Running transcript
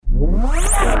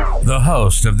The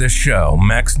host of this show,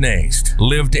 Max Naist,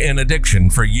 lived in addiction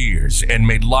for years and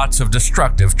made lots of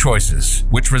destructive choices,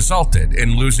 which resulted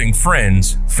in losing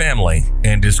friends, family,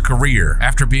 and his career.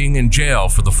 After being in jail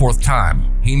for the fourth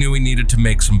time, he knew he needed to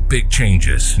make some big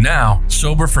changes. Now,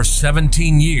 sober for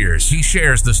 17 years, he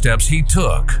shares the steps he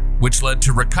took, which led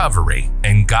to recovery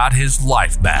and got his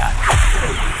life back.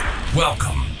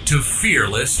 Welcome to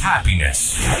Fearless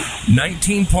Happiness.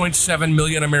 19.7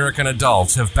 million American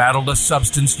adults have battled a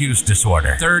substance use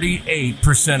disorder.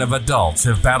 38% of adults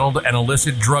have battled an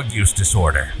illicit drug use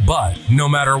disorder. But no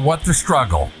matter what the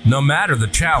struggle, no matter the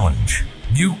challenge,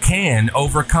 you can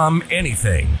overcome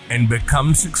anything and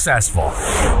become successful.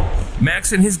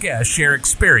 Max and his guests share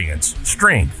experience,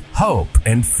 strength, hope,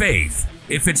 and faith.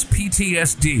 If it's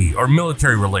PTSD or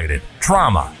military related,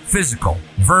 trauma, physical,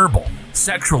 verbal,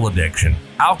 sexual addiction,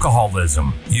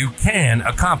 alcoholism, you can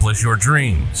accomplish your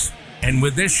dreams. And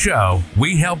with this show,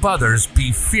 we help others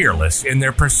be fearless in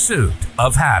their pursuit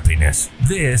of happiness.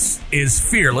 This is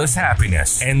Fearless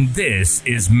Happiness, and this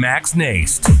is Max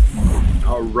Naist.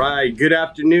 All right. Good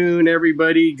afternoon,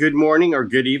 everybody. Good morning or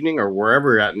good evening or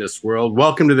wherever you're at in this world.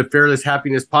 Welcome to the Fearless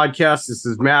Happiness Podcast. This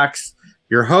is Max,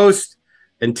 your host.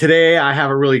 And today I have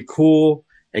a really cool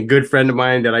and good friend of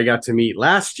mine that I got to meet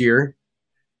last year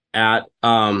at,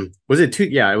 it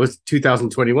was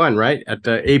 2021, right? At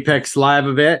the Apex Live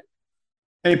event.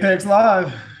 Apex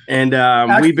Live. And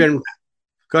Actually,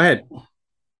 go ahead.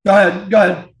 Go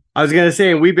ahead. I was going to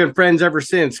say, we've been friends ever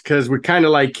since because we're kind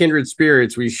of like kindred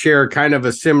spirits. We share kind of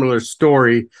a similar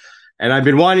story. And I've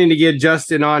been wanting to get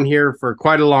Justin on here for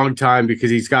quite a long time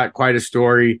because he's got quite a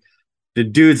story. The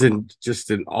dude's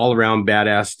just an all-around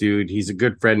badass dude. He's a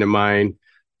good friend of mine,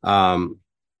 and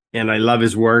I love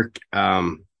his work.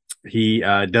 He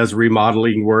does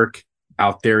remodeling work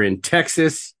out there in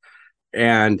Texas,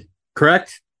 and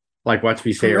correct? Like, watch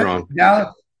me say it wrong.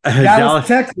 Dallas,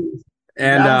 Texas.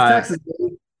 And Texas.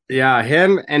 Yeah,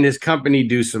 him and his company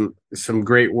do some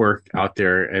great work out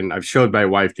there. And I've showed my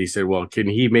wife. They said, "Well, can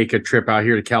he make a trip out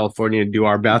here to California and do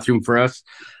our bathroom for us?"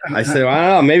 I said, "I don't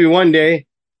know, maybe one day."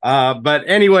 But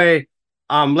anyway,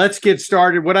 let's get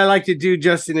started. What I like to do,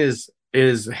 Justin, is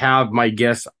have my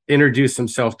guests introduce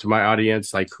themselves to my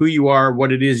audience, like who you are,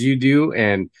 what it is you do,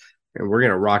 and we're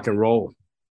going to rock and roll.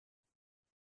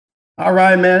 All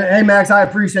right, man. Hey, Max, I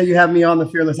appreciate you having me on the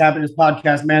Fearless Happiness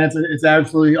Podcast, man. It's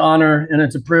absolutely an honor and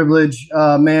it's a privilege,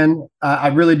 man. I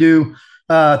really do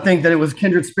think that it was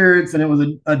kindred spirits and it was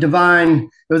a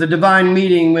divine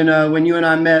meeting when you and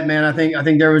I met, man. I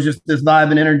think there was just this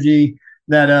vibe and energy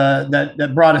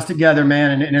that brought us together,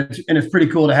 man, and it's pretty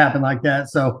cool to happen like that.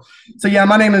 So yeah,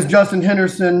 my name is Justin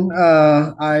Henderson.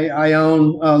 I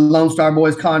own Lone Star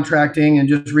Boys Contracting and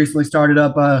just recently started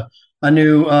up a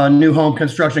new home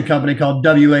construction company called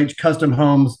WH Custom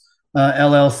Homes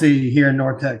LLC here in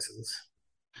North Texas.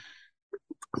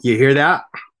 You hear that?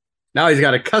 Now he's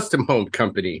got a custom home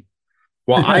company.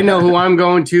 Well, I know who I'm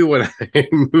going to when I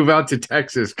move out to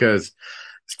Texas because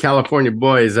California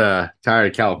boys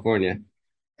tired of California.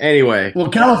 Anyway, well,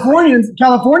 Californians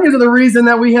are the reason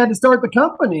that we had to start the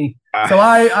company. So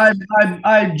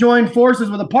I joined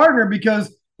forces with a partner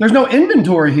because there's no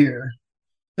inventory here.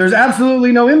 There's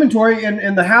absolutely no inventory,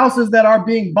 and the houses that are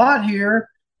being bought here,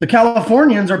 the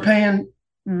Californians are paying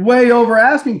way over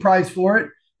asking price for it.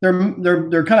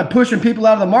 They're kind of pushing people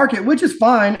out of the market, which is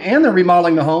fine, and they're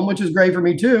remodeling the home, which is great for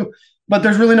me too. But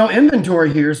there's really no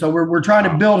inventory here, so we're trying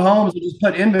to build homes and just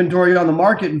put inventory on the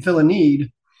market and fill a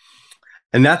need.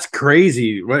 And that's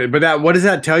crazy. But what does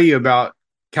that tell you about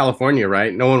California,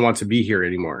 right? No one wants to be here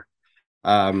anymore.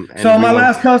 So my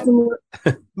last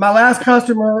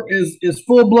customer is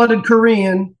full-blooded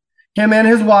Korean, him and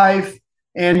his wife.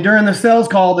 And during the sales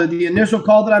call, the initial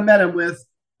call that I met him with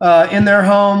in their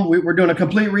home, we're doing a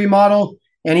complete remodel.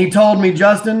 And he told me,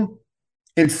 "Justin,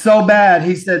 it's so bad."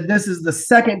 He said, "This is the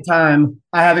second time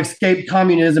I have escaped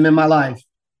communism in my life."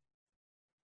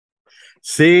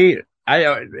 See,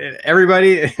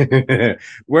 everybody,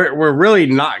 we're really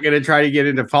not going to try to get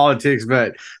into politics,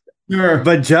 but sure.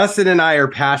 But Justin and I are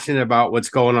passionate about what's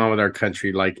going on with our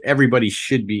country, like everybody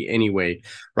should be anyway,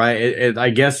 right? I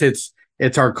guess it's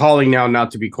our calling now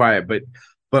not to be quiet, but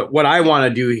what I want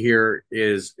to do here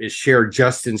is share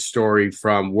Justin's story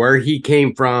from where he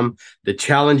came from, the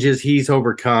challenges he's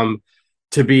overcome,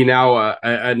 to be now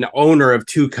an owner of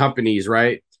two companies,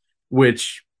 right?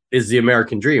 Which is the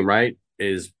American dream, right?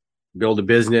 Is build a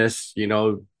business,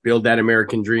 build that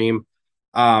American dream.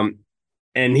 And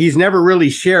he's never really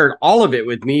shared all of it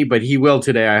with me, but he will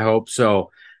today, I hope.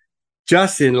 So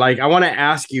Justin, I want to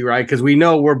ask you, right? Because we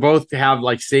know we're both have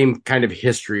same kind of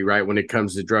history, right? When it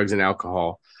comes to drugs and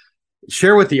alcohol.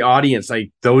 share with the audience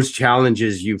like those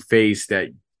challenges you faced that,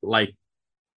 like,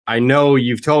 I know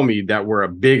you've told me that were a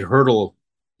big hurdle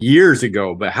years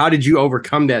ago, but how did you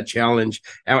overcome that challenge,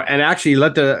 and actually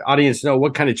let the audience know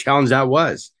what kind of challenge that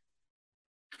was?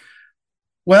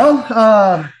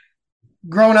 Well,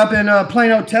 growing up in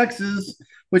Plano, Texas,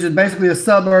 which is basically a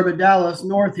suburb of Dallas,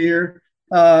 north here.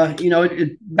 Back in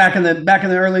the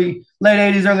late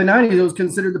 '80s, early '90s, it was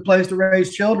considered the place to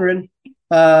raise children.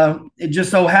 It just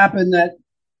so happened that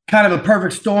kind of a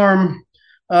perfect storm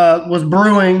was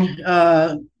brewing.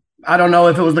 I don't know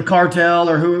if it was the cartel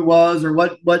or who it was or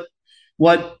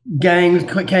what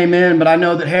gangs came in, but I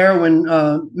know that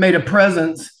heroin made a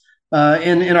presence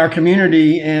in our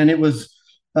community, and it was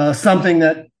something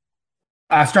that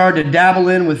I started to dabble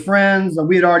in with friends.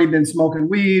 We had already been smoking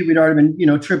weed. We'd already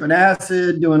been, tripping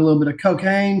acid, doing a little bit of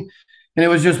cocaine. And it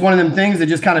was just one of them things that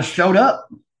just kind of showed up.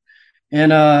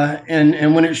 And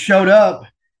when it showed up,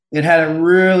 it had a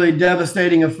really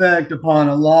devastating effect upon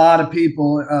a lot of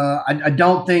people. I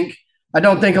don't think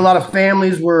a lot of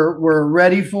families were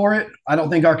ready for it. I don't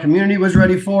think our community was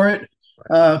ready for it.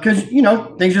 Because,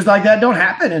 things just like that don't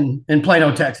happen in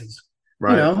Plano, Texas.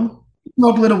 Right.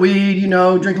 Smoke a little weed,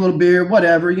 drink a little beer,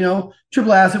 whatever,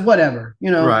 triple acid, whatever,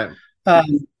 Right.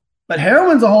 But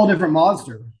heroin's a whole different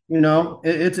monster.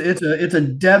 It's a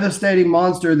devastating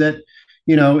monster that,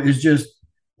 is just,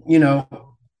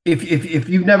 if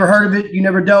you've never heard of it, you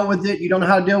never dealt with it, you don't know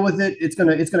how to deal with it, it's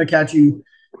gonna catch you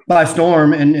by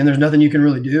storm, and there's nothing you can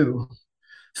really do.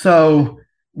 So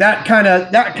that kind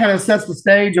of sets the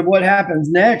stage of what happens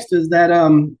next. Is that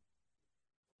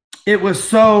it was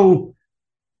so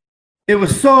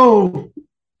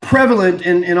prevalent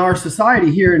in our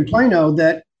society here in Plano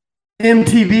that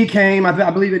MTV came. I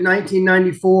believe in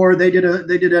 1994 they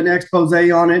did an expose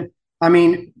on it. I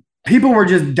mean, people were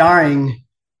just dying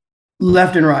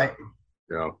left and right.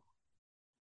 Yeah.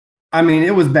 I mean,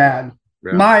 it was bad.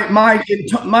 Yeah.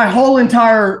 My whole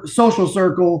entire social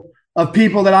circle of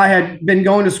people that I had been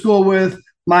going to school with,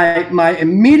 my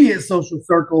immediate social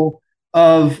circle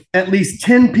of at least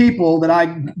 10 people that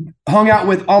I hung out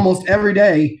with almost every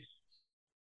day,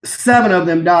 7 of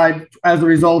them died as a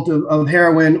result of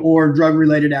heroin or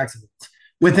drug-related accidents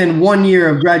within 1 year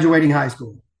of graduating high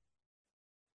school.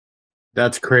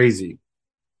 That's crazy.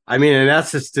 I mean, and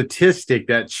that's a statistic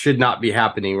that should not be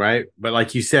happening, right? But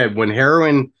like you said, when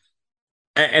heroin,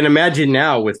 and imagine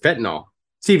now with fentanyl,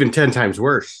 it's even 10 times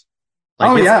worse.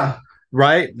 Like yeah.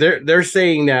 Right? They're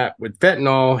saying that with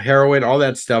fentanyl, heroin, all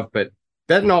that stuff, but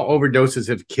fentanyl overdoses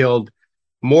have killed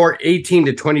more 18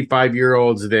 to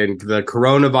 25-year-olds than the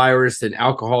coronavirus, than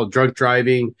alcohol, drunk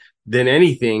driving, than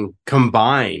anything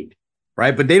combined,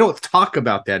 right? But they don't talk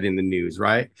about that in the news,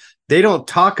 right? They don't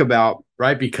talk about,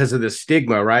 right, because of the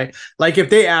stigma, right? Like if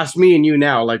they asked me and you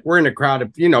now, like we're in a crowd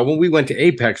of, when we wwent to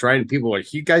Apex, right? And people were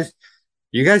like, you guys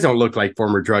don't look like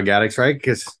former drug addicts, right?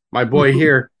 Because my boy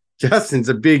here, Justin's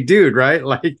a big dude, right?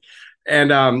 Like,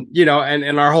 and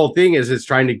and our whole thing is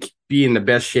trying to be in the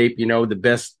best shape, the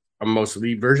best, most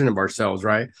elite version of ourselves,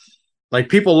 right? Like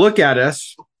people look at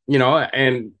us,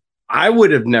 and I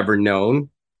would have never known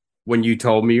when you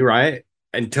told me, right?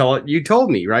 Until you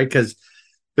told me, right?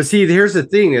 But see, here's the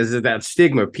thing is that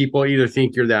stigma. People either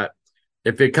think you're that,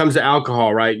 if it comes to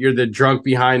alcohol, right? You're the drunk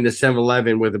behind the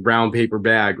 7-Eleven with a brown paper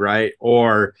bag, right?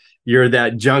 Or you're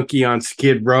that junkie on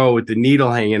Skid Row with the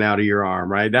needle hanging out of your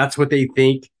arm, right? That's what they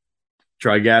think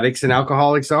drug addicts and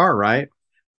alcoholics are, right?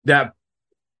 That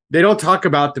they don't talk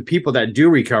about the people that do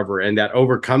recover and that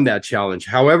overcome that challenge.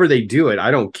 However they do it,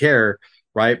 I don't care,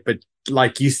 right? But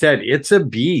like you said, it's a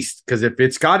beast, because if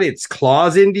it's got its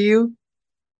claws into you,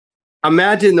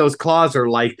 imagine those claws are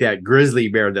like that grizzly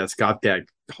bear that's got that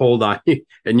hold on you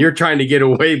and you're trying to get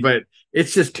away, but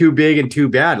it's just too big and too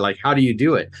bad. Like, how do you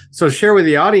do it? So share with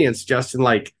the audience, Justin,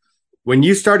 like when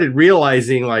you started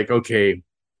realizing like, okay,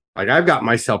 like I've got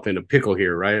myself in a pickle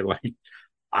here, right? Like,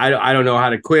 I don't know how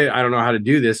to quit. I don't know how to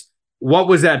do this. What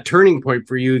was that turning point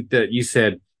for you that you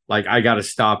said, like, I got to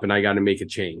stop and I got to make a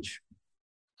change?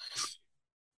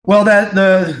 Well,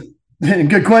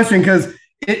 good question, because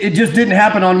it just didn't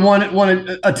happen on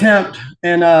one attempt,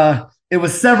 and it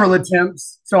was several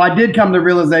attempts. So I did come to the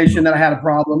realization that I had a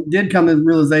problem, did come to the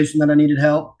realization that I needed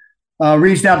help,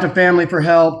 reached out to family for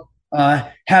help,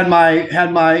 had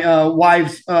my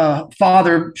wife's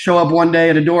father show up one day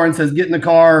at a door and says, get in the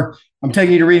car, I'm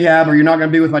taking you to rehab, or you're not going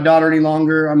to be with my daughter any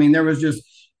longer. I mean, there was just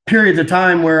periods of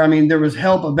time where, I mean, there was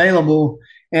help available,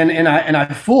 and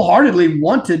I full-heartedly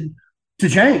wanted to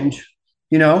change.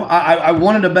 I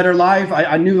wanted a better life.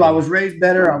 I knew I was raised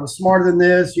better. I was smarter than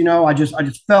this. I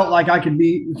just felt like I could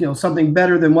be, something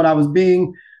better than what I was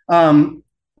being.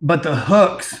 But the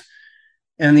hooks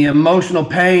and the emotional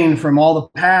pain from all the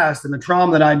past and the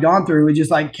trauma that I'd gone through, it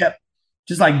just like kept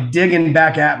just like digging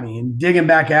back at me and digging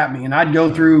back at me. And I'd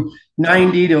go through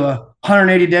 90 to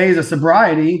 180 days of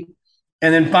sobriety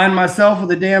and then find myself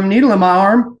with a damn needle in my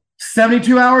arm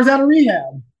 72 hours out of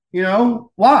rehab. You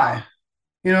know, why?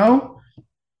 You know?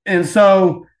 And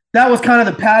so that was kind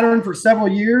of the pattern for several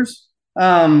years.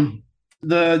 I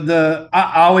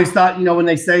always thought, you know, when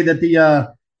they say that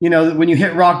you know, when you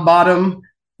hit rock bottom,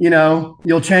 you know,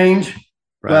 you'll change.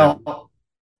 Right. Well,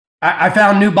 I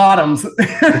found new bottoms.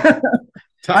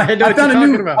 I found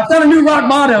a new rock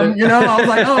bottom. You know, I was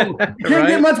like, oh, it can't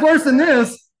get much worse than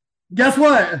this. Guess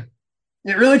what?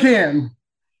 It really can.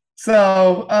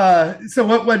 So,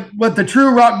 what the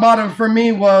true rock bottom for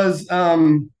me was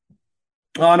on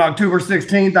October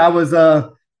 16th.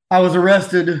 I was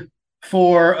arrested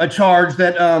for a charge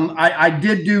that I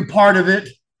did do part of it.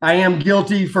 I am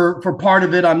guilty for part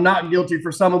of it. I'm not guilty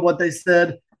for some of what they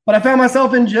said, but I found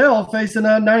myself in jail facing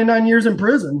 99 years in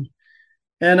prison.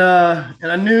 And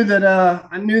I knew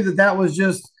that was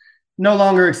just no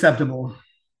longer acceptable.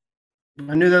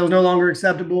 I knew that was no longer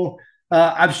acceptable.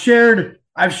 I've shared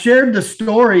the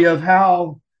story of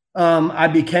how I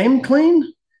became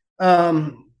clean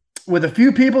with a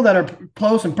few people that are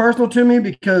close and personal to me,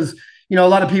 because, you know, a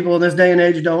lot of people in this day and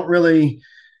age don't really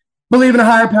believe in a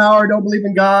higher power, don't believe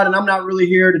in God. And I'm not really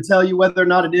here to tell you whether or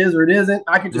not it is or it isn't.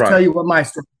 I can just tell you what my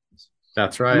story is.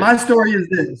 That's right. And my story is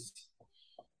this.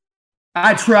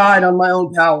 I tried on my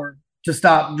own power to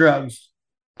stop drugs.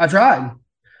 I tried.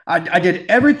 I did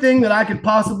everything that I could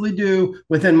possibly do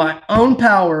within my own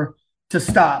power to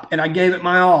stop. And I gave it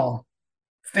my all.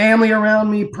 Family around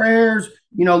me, prayers,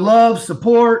 you know, love,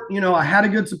 support. You know, I had a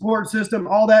good support system,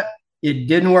 all that. It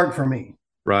didn't work for me.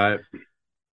 Right.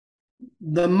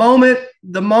 The moment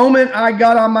I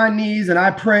got on my knees and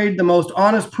I prayed the most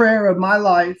honest prayer of my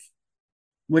life,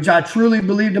 which I truly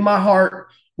believed in my heart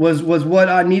was what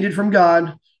I needed from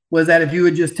God, was that if you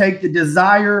would just take the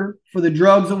desire for the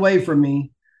drugs away from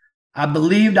me, I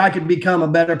believed I could become a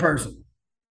better person.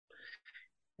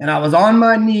 And I was on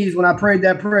my knees when I prayed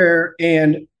that prayer,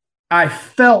 and I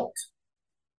felt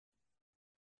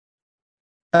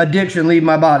addiction leave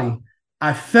my body.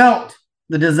 I felt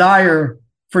the desire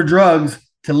for drugs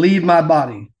to leave my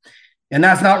body. And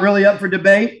that's not really up for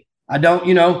debate. I don't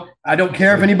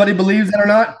care if anybody believes that or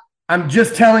not. I'm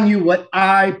just telling you what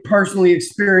I personally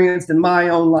experienced in my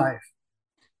own life.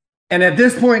 And at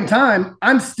this point in time,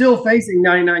 I'm still facing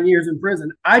 99 years in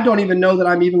prison. I don't even know that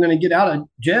I'm even going to get out of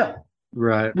jail.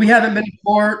 Right. We haven't been to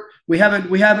court. We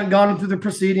haven't gone through the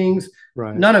proceedings.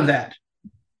 Right. None of that.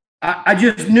 I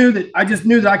just knew that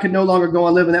I could no longer go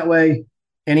on living that way.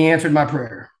 And he answered my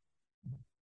prayer.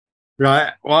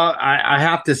 Right. Well, I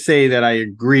have to say that I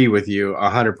agree with you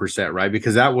 100%, right?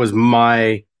 Because that was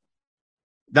my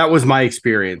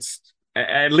experience,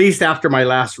 at least after my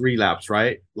last relapse,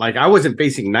 right? Like, I wasn't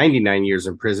facing 99 years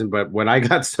in prison, but when I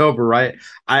got sober, right,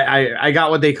 I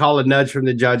got what they call a nudge from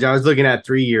the judge. I was looking at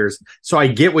 3 years. So I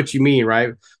get what you mean,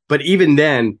 right? But even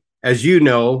then, as you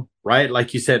know, right,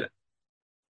 like you said,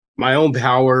 my own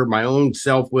power, my own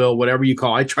self-will, whatever you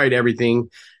call it, I tried everything.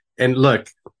 And look,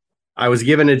 I was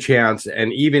given a chance,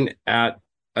 and even at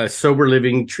a sober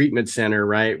living treatment center,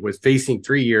 right, was facing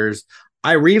 3 years.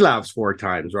 I relapsed 4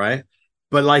 times, right?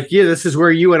 But like, yeah, this is where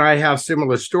you and I have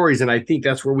similar stories, and I think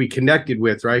that's where we connected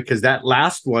with, right? Because that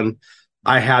last one,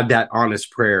 I had that honest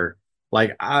prayer.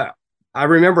 Like, I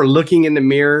remember looking in the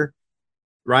mirror,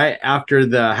 right, after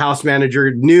the house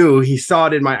manager knew, he saw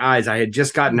it in my eyes. I had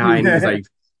just gotten high, and he was like,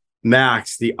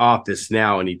 Max, the office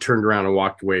now, and he turned around and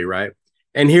walked away, right?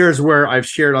 And here's where I've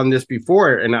shared on this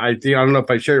before, and I don't know if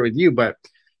I shared it with you, but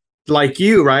like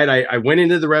you, right? I went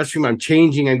into the restroom, I'm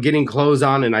changing, I'm getting clothes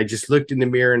on, and I just looked in the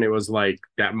mirror, and it was like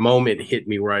that moment hit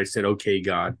me where I said, okay,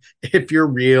 God, if you're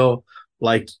real,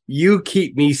 like, you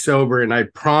keep me sober, and I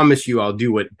promise you I'll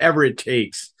do whatever it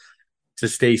takes to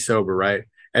stay sober, right?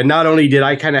 And not only did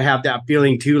I kind of have that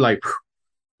feeling too, like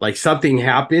something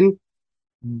happened,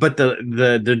 but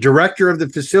the director of the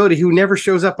facility, who never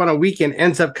shows up on a weekend,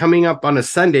 ends up coming up on a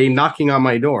Sunday, knocking on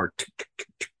my door.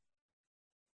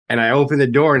 And I open the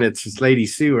door, and it's this lady,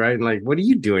 Sue, right? And like, what are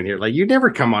you doing here? Like, you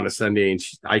never come on a Sunday. And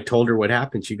I told her what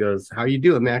happened. She goes, how you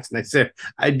doing, Max? And I said,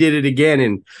 I did it again.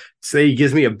 And so he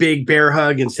gives me a big bear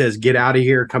hug and says, get out of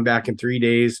here. Come back in 3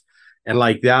 days. And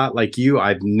like that, like you,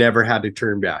 I've never had to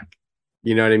turn back.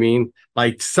 You know what I mean?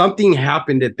 Like, something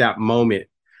happened at that moment.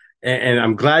 And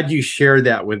I'm glad you shared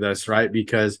that with us, right?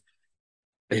 Because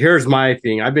here's my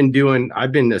thing. I've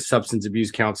been a substance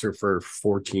abuse counselor for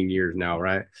 14 years now,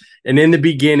 right? And in the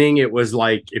beginning, it was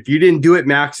like if you didn't do it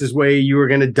Max's way, you were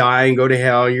going to die and go to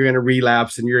hell. You're going to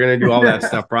relapse and you're going to do all that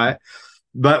stuff, right?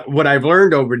 But what I've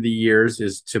learned over the years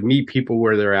is to meet people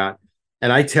where they're at.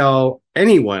 And I tell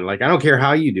anyone, like, I don't care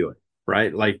how you do it,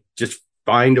 right? Like, just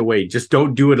find a way. Just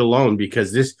don't do it alone,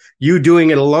 because you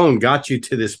doing it alone got you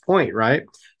to this point, right?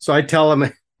 So I tell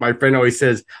them, my friend always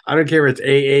says, I don't care if it's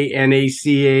AA,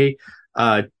 NACA,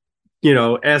 SA,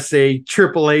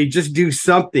 AAA, just do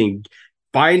something.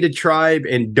 Find a tribe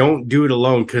and don't do it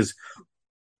alone. Because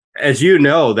as you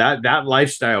know, that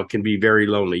lifestyle can be very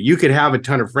lonely. You could have a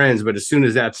ton of friends, but as soon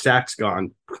as that sack's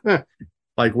gone,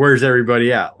 like, where's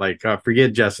everybody at? Like,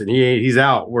 forget Justin. He's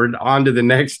out. We're on to the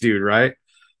next dude, right?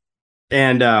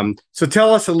 And so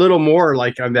tell us a little more,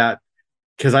 like, on that,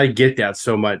 because I get that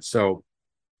so much. So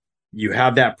you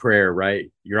have that prayer, right?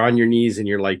 You're on your knees and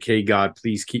you're like, hey, God,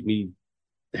 please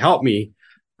help me,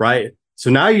 right? So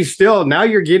now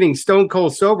you're getting stone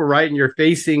cold sober, right? And you're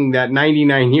facing that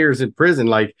 99 years in prison.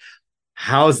 Like,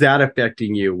 how's that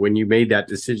affecting you when you made that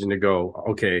decision to go,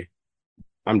 okay,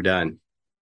 I'm done.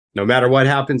 No matter what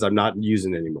happens, I'm not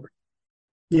using it anymore.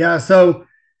 Yeah. So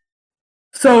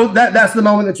that's the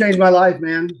moment that changed my life,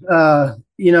 man. I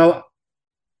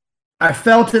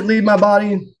felt it leave my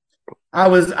body. I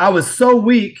was so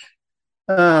weak.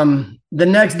 The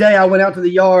next day I went out to the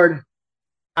yard.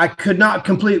 I could not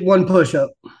complete one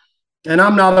push-up. And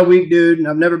I'm not a weak dude, and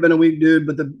I've never been a weak dude,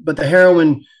 but the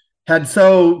heroin had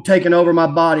so taken over my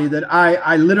body that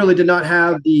I literally did not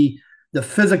have the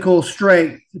physical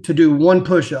strength to do one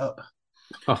push-up.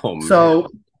 Oh, man. So,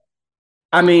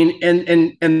 I mean,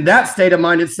 and that state of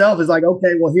mind itself is like,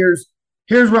 okay, well, here's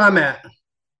where I'm at.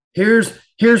 Here's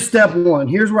step one.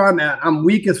 Here's where I'm at. I'm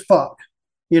weak as fuck.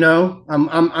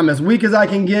 I'm as weak as I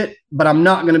can get, but I'm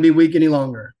not going to be weak any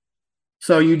longer.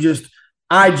 So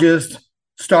I just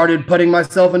started putting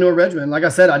myself into a regimen. Like I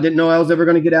said, I didn't know I was ever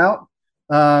going to get out.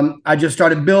 I just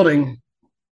started building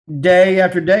day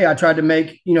after day. I tried to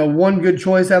make, one good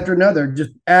choice after another, just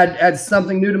add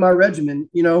something new to my regimen.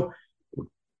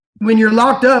 When you're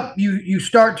locked up, you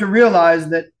start to realize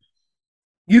that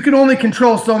you can only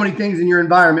control so many things in your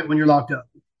environment when you're locked up.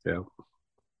 Yeah.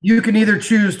 You can either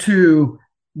choose to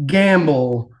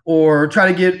gamble or try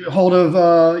to get hold of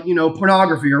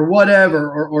pornography or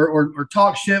whatever, or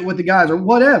talk shit with the guys or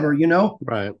whatever,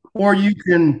 right. Or you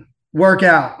can work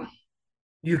out,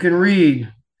 you can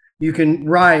read, you can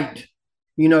write,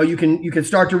 you can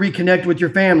start to reconnect with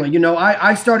your family.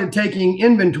 I started taking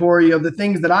inventory of the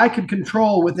things that I could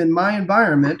control within my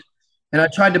environment, and I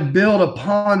tried to build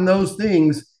upon those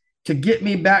things to get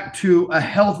me back to a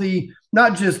healthy,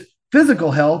 not just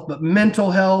physical health, but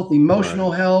mental health,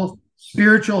 emotional health,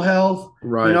 spiritual health.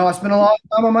 Right. I spent a lot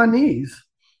of time on my knees.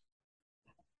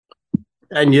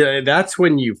 And that's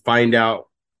when you find out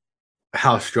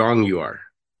how strong you are,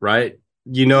 right?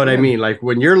 You know what I mean? Like,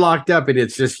 when you're locked up and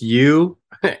it's just you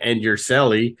and your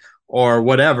cellie or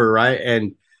whatever, right?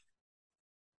 And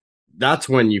that's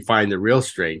when you find the real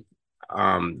strength.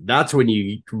 That's when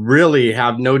you really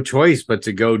have no choice but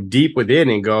to go deep within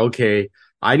and go, okay,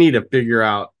 I need to figure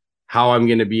out how I'm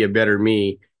going to be a better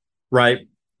me, right,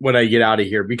 when I get out of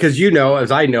here. Because,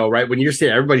 as I know, right, when you're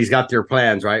saying everybody's got their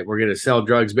plans, right? We're going to sell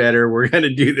drugs better. We're going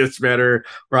to do this better,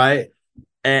 right?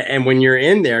 And when you're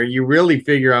in there, you really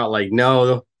figure out, like,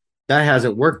 no, that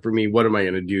hasn't worked for me. What am I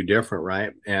going to do different,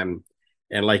 right? And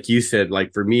like you said,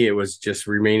 like, for me, it was just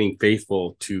remaining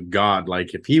faithful to God.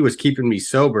 Like, if he was keeping me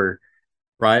sober,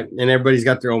 right, and everybody's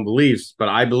got their own beliefs, but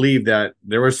I believe that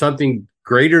there was something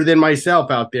greater than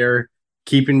myself out there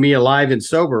keeping me alive and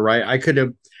sober, right? I could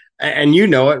have, and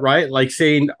it, right? Like,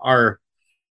 saying our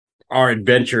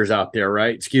adventures out there,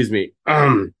 right? Excuse me.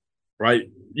 Right.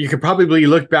 You could probably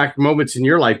look back moments in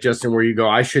your life, Justin, where you go,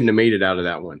 I shouldn't have made it out of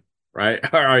that one. Right.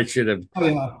 Or I should have,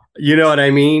 you know what I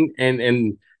mean?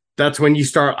 And that's when you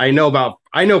start, I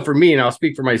know for me, and I'll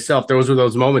speak for myself, those were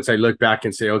those moments I look back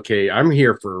and say, okay, I'm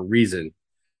here for a reason.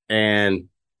 And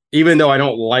even though I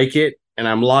don't like it and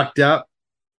I'm locked up,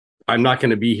 I'm not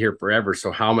going to be here forever.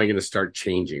 So how am I going to start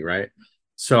changing? Right.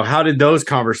 So how did those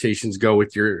conversations go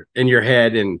in your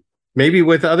head, and maybe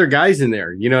with other guys in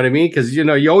there? You know what I mean? Because,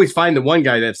 you always find the one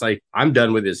guy that's like, I'm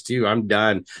done with this too. I'm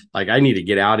done. Like, I need to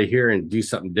get out of here and do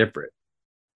something different.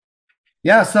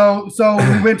 Yeah. So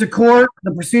we went to court.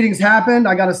 The proceedings happened.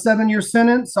 I got a 7-year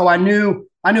sentence. So I knew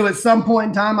at some point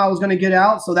in time I was going to get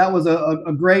out. So that was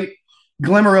a great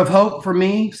glimmer of hope for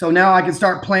me. So now I can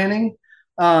start planning.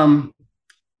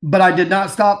 But I did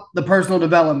not stop the personal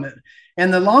development.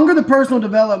 And the longer the personal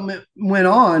development went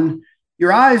on,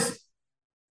 your eyes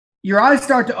your eyes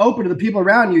start to open to the people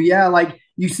around you. Yeah, like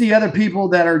you see other people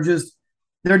that are just,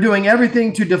 they're doing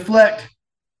everything to deflect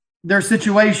their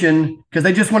situation because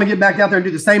they just want to get back out there and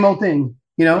do the same old thing,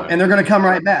 you know, and they're going to come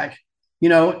right back, you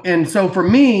know. And so for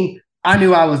me, I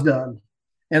knew I was done.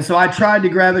 And so I tried to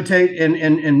gravitate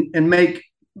and make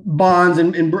bonds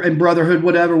and brotherhood,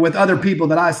 whatever, with other people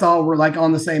that I saw were like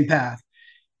on the same path.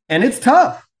 And it's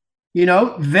tough. You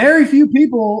know, very few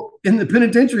people in the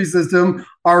penitentiary system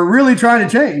are really trying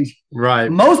to change. Right.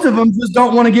 Most of them just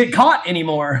don't want to get caught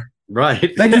anymore. Right.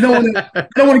 They just don't want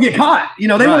to get caught. You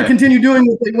know, they want to continue doing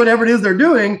whatever it is they're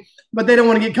doing, but they don't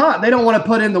want to get caught. They don't want to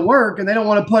put in the work, and they don't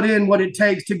want to put in what it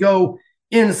takes to go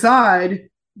inside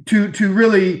to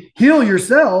really heal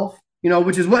yourself, you know,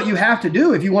 which is what you have to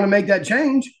do if you want to make that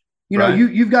change. You know,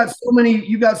 you've got so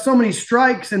many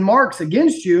strikes and marks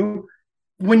against you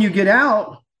when you get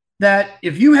out, that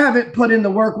if you haven't put in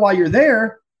the work while you're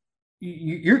there,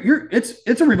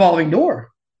 it's a revolving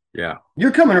door. Yeah.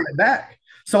 You're coming right back.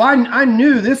 So I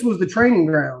knew this was the training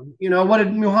ground. You know, what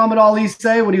did Muhammad Ali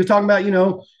say when he was talking about, you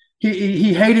know,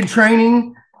 he hated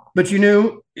training, but he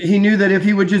knew that if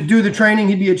he would just do the training,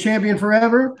 he'd be a champion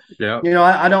forever. Yeah. You know,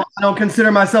 I don't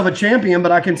consider myself a champion,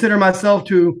 but I consider myself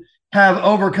to have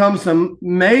overcome some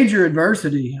major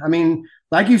adversity. I mean,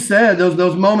 like you said,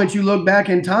 those moments you look back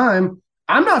in time,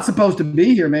 I'm not supposed to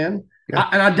be here, man. Yeah.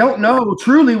 And I don't know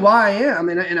truly why I am.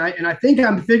 And I think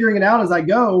I'm figuring it out as I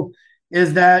go,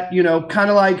 is that, you know, kind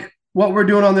of like what we're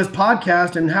doing on this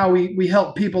podcast and how we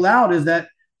help people out, is that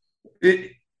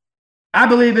I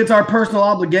believe it's our personal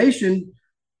obligation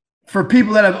for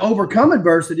people that have overcome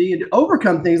adversity and to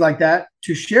overcome things like that,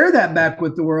 to share that back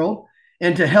with the world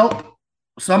and to help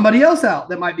somebody else out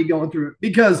that might be going through it.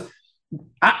 Because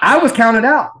I was counted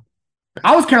out.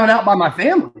 I was counted out by my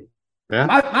family. Yeah.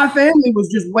 My family was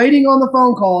just waiting on the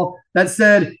phone call that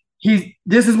said,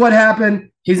 this is what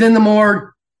happened. He's in the morgue.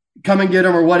 Come and get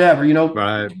him, or whatever, you know,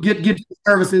 get to the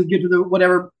services, get to the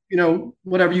whatever, you know,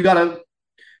 whatever you got to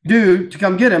do to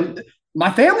come get him.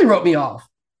 My family wrote me off.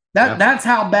 That's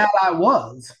how bad I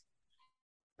was.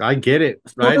 I get it.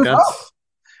 Right.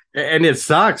 And it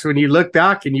sucks when you look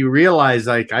back and you realize,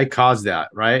 like, I caused that,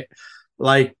 right?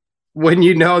 Like, when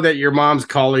you know that your mom's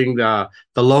calling the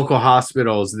local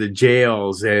hospitals, the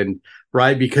jails, and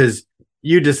right, because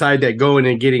you decide that going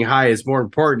and getting high is more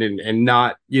important and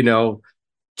not, you know,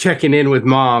 checking in with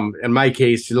mom, in my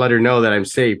case, to let her know that I'm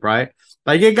safe, right?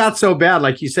 Like, it got so bad,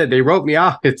 like you said, they wrote me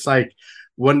off. It's like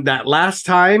when that last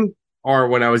time, or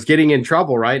when I was getting in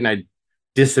trouble, right, and I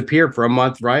disappeared for a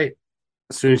month, right?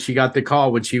 As soon as she got the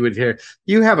call, when she would hear,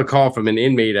 you have a call from an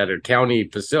inmate at a county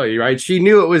facility, right? She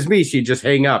knew it was me. She'd just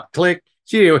hang up, click.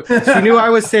 She knew I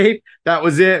was safe. That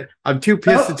was it. I'm too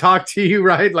pissed to talk to you,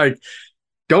 right? Like,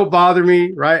 don't bother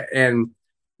me, right?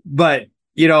 But,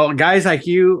 you know, guys like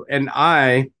you and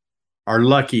I are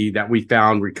lucky that we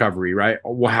found recovery, right?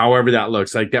 However that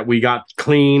looks, like that we got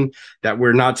clean, that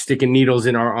we're not sticking needles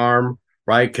in our arm,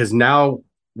 right? Because now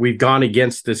we've gone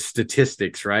against the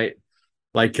statistics, right?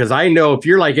 Like, because I know if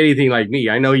you're like anything like me,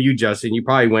 I know you, Justin, you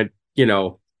probably went, you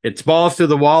know, it's balls to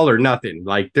the wall or nothing.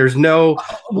 Like, there's no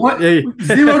 0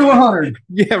 to 100.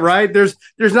 Yeah, right. There's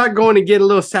not going to get a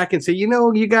little sack and say, you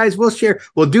know, you guys, we'll share.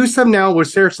 We'll do some now. We'll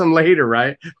share some later,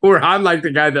 right? Or I'm like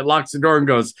the guy that locks the door and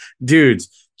goes,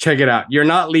 dudes, check it out. You're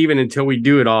not leaving until we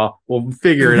do it all. We'll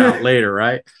figure it out later,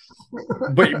 right?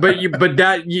 But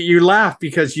you laugh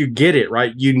because you get it,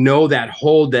 right? You know that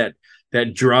hold that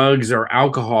drugs or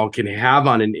alcohol can have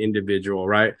on an individual,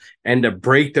 right? And to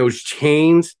break those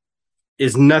chains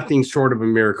is nothing short of a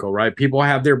miracle, right? People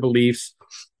have their beliefs,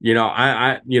 you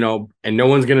know, you know, and no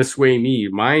one's going to sway me.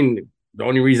 Mine, the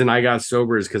only reason I got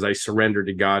sober is because I surrendered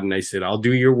to God and I said, I'll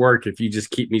do your work if you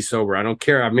just keep me sober. I don't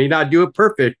care. I may not do it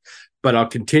perfect, but I'll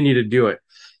continue to do it,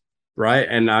 right?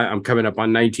 And I'm coming up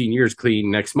on 19 years clean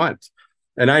next month.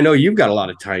 And I know you've got a lot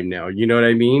of time now, you know what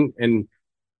I mean? And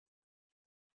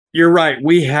you're right.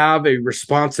 We have a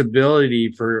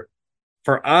responsibility for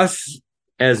us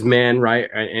as men, right?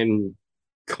 And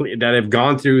that have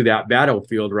gone through that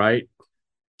battlefield, right?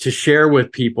 To share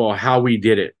with people how we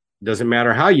did it. Doesn't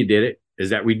matter how you did it, is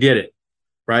that we did it,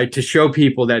 right? To show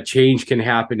people that change can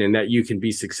happen and that you can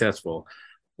be successful.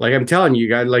 Like I'm telling you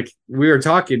guys, like we were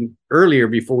talking earlier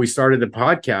before we started the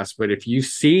podcast, but if you've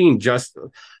seen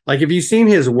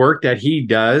his work that he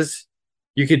does,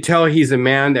 you could tell he's a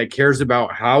man that cares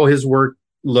about how his work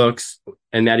looks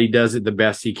and that he does it the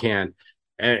best he can.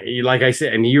 And like I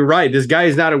said, and you're right, this guy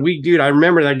is not a weak dude. I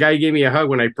remember that guy gave me a hug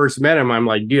when I first met him. I'm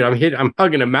like, dude, I'm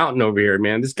hugging a mountain over here,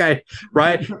 man. This guy,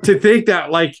 right? To think that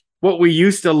like what we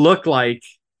used to look like,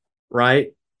 right?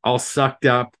 All sucked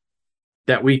up,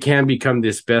 that we can become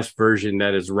this best version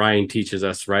that, as Ryan teaches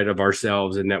us, right, of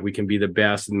ourselves, and that we can be the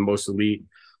best and most elite,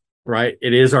 right?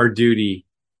 It is our duty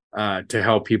to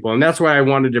help people. And that's why I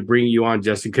wanted to bring you on,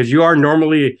 Justin, because you are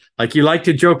normally, like, you like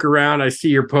to joke around. I see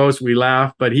your posts, we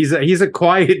laugh, but he's a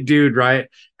quiet dude, right?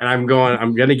 And I'm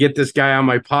going to get this guy on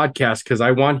my podcast because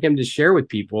I want him to share with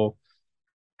people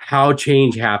how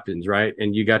change happens, right?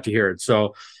 And you got to hear it.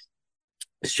 So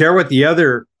share with the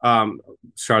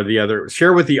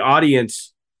share with the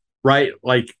audience, right?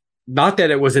 Like, not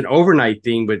that it was an overnight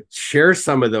thing, but share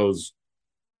some of those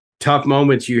tough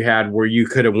moments you had where you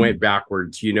could have went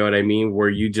backwards. You know what I mean? Where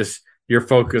your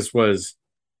focus was,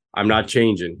 I'm not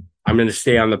changing. I'm going to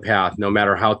stay on the path no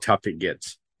matter how tough it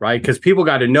gets, right? Because people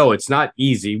got to know it's not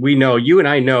easy. We know, you and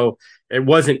I know it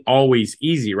wasn't always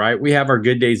easy, right? We have our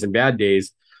good days and bad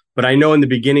days. But I know in the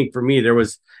beginning for me, there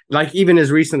was, like, even as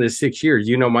recent as 6 years,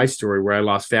 you know, my story where I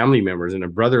lost family members and a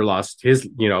brother lost his,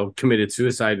 committed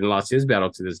suicide and lost his battle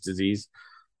to this disease.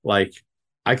 Like,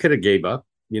 I could have gave up,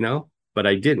 but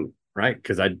I didn't, right?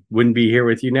 Because I wouldn't be here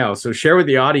with you now. So share with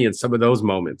the audience some of those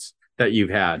moments that you've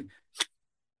had.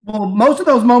 Well, most of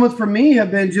those moments for me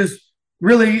have been just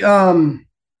really,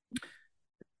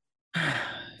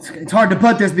 it's hard to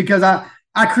put this because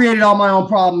I created all my own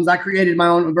problems. I created my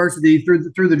own adversity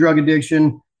through the drug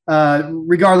addiction.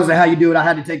 Regardless of how you do it, I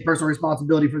had to take personal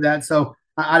responsibility for that. So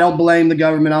I don't blame the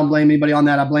government. I don't blame anybody on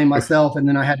that. I blame myself, and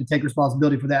then I had to take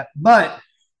responsibility for that. But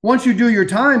once you do your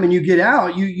time and you get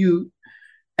out, you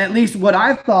at least what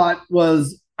I thought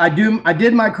was, I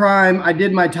did my crime, I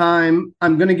did my time.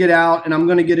 I'm going to get out and I'm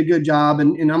going to get a good job,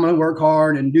 and I'm going to work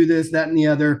hard and do this, that, and the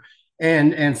other.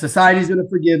 And society's going to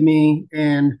forgive me.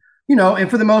 And and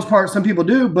for the most part, some people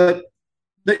do, but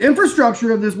the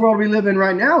infrastructure of this world we live in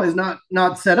right now is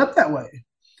not set up that way.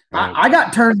 Right. I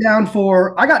got turned down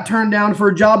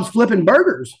for jobs flipping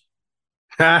burgers.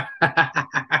 I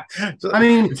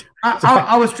mean,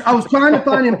 I was trying to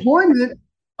find employment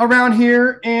around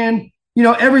here, and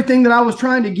everything that I was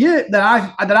trying to get that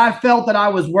I felt that I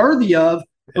was worthy of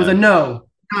was a no.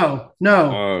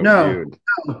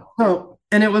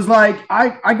 And it was like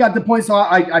I got the point. So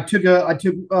I took a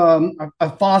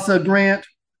FAFSA grant,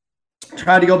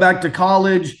 tried to go back to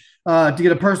college to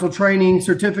get a personal training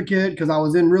certificate because I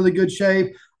was in really good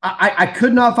shape. I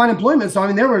could not find employment. So I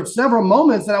mean, there were several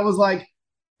moments that I was like,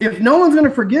 if no one's going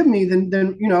to forgive me, then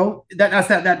that's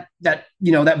that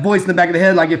voice in the back of the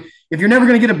head. Like, if you're never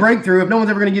going to get a breakthrough, if no one's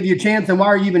ever going to give you a chance, then why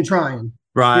are you even trying?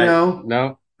 Right.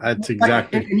 No, that's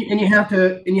exactly. And you have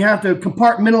to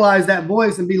compartmentalize that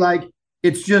voice and be like,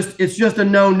 it's just a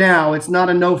no now. It's not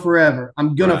a no forever.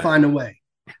 I'm going to find a way.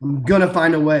 I'm going to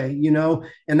find a way,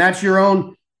 and that's your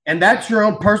own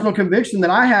personal conviction that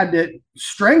I had to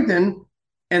strengthen.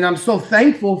 And I'm so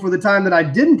thankful for the time that I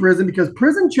did in prison, because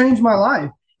prison changed my life.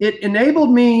 It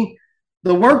enabled me,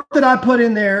 the work that I put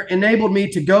in there enabled me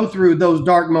to go through those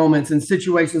dark moments and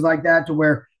situations like that, to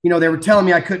where, they were telling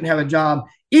me I couldn't have a job.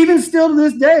 Even still to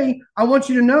this day, I want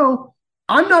you to know,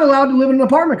 I'm not allowed to live in an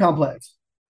apartment complex.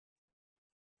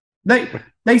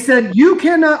 They said, you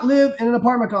cannot live in an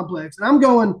apartment complex. And I'm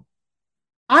going,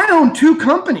 I own 2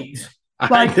 companies.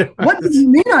 Like, what do you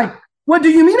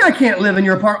mean I can't live in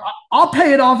your apartment? I'll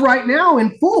pay it off right now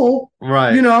in full.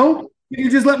 Right. You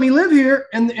just let me live here,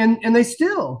 and they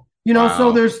still, wow.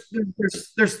 So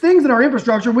there's things in our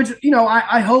infrastructure, which,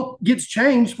 I hope gets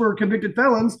changed for convicted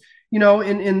felons,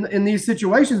 in these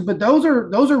situations. But those are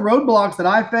roadblocks that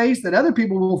I face, that other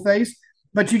people will face.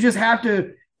 But you just have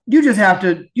to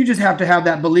have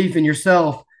that belief in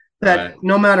yourself that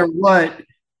no matter what,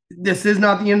 this is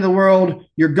not the end of the world.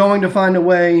 You're going to find a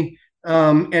way,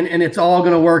 and it's all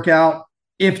going to work out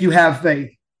if you have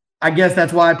faith. I guess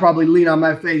that's why I probably lean on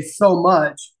my faith so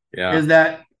much, is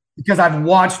that because I've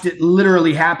watched it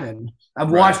literally happen. I've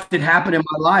watched it happen in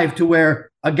my life, to where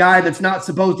a guy that's not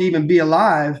supposed to even be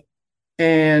alive,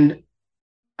 and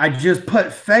I just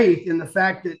put faith in the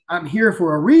fact that I'm here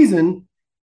for a reason.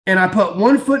 And I put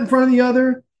one foot in front of the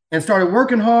other and started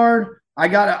working hard. I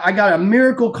got a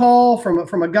miracle call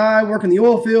from a guy working the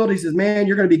oil field. He says, man,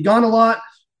 you're going to be gone a lot,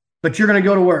 but you're going to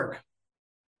go to work.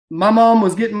 My mom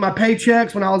was getting my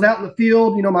paychecks when I was out in the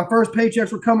field. My first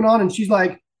paychecks were coming on, and she's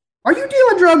like, are you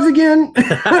dealing drugs again?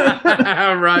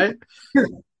 Right.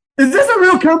 Is this a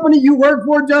real company you work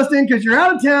for, Justin? Because you're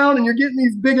out of town and you're getting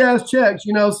these big ass checks,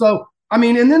 So, I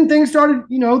mean, and then things started,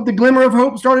 the glimmer of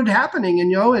hope started happening,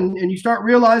 and, and you start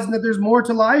realizing that there's more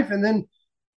to life. And then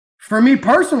for me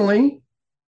personally,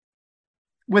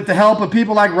 with the help of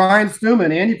people like Ryan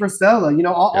Stuman, Andy Frisella,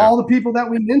 all the people that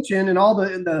we mentioned, and all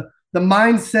the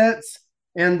mindsets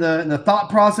and the thought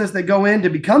process that go into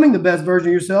becoming the best version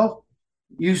of yourself,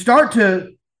 you start to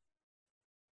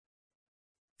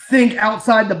think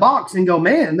outside the box and go,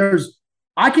 man,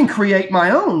 I can create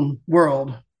my own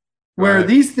world where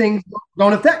these things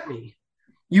don't affect me.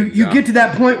 You get to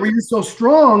that point where you're so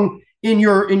strong in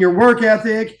your work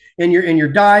ethic and your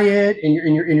diet and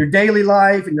your daily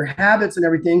life and your habits and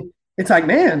everything. It's like,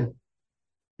 man,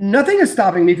 nothing is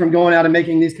stopping me from going out and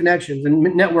making these connections and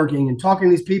networking and talking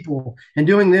to these people and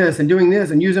doing this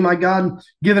and using my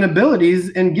God-given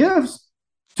abilities and gifts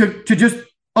to just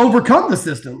overcome the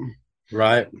system.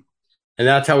 Right. And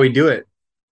that's how we do it.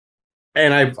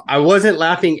 And I wasn't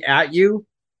laughing at you.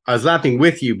 I was laughing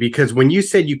with you, because when you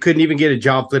said you couldn't even get a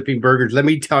job flipping burgers, let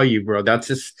me tell you, bro, that's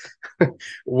just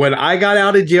when I got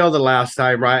out of jail the last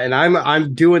time, right? And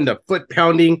I'm doing the foot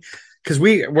pounding, because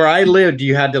where I lived,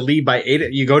 you had to leave by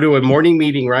 8. You go to a morning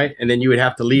meeting, right? And then you would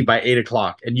have to leave by 8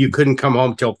 o'clock, and you couldn't come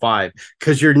home till 5,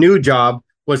 because your new job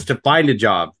was to find a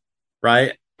job,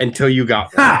 right? Until you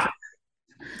got one.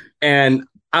 And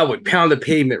I would pound the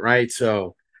pavement, right?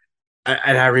 So,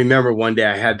 and I remember one day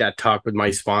I had that talk with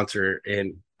my sponsor,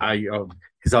 and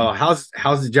he's all, how's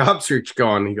the job search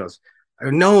going? He goes,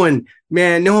 no one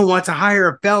wants to hire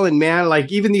a felon, man.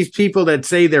 Like, even these people that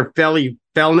say they're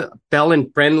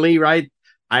felon friendly, right?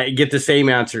 I get the same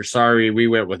answer. Sorry, we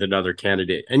went with another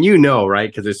candidate. And right?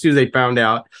 Because as soon as they found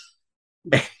out,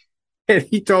 and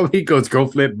he told me, he goes, go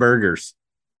flip burgers.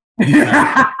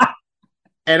 And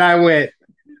I went,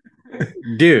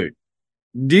 dude,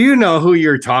 do you know who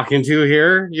you're talking to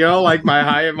here? Like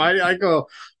I go,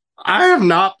 I am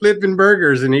not flipping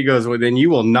burgers. And he goes, well, then you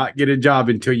will not get a job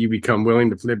until you become willing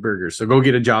to flip burgers. So go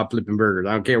get a job flipping burgers.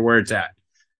 I don't care where it's at.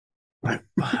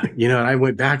 And I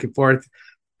went back and forth,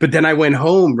 but then I went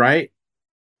home, right?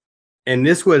 And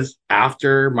this was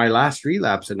after my last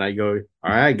relapse. And I go,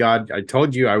 all right, God, I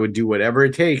told you I would do whatever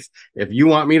it takes. If you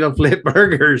want me to flip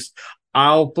burgers,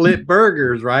 I'll flip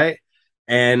burgers, right?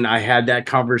 And I had that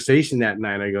conversation that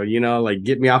night. I go, like,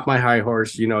 get me off my high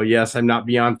horse. Yes, I'm not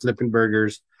beyond flipping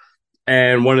burgers.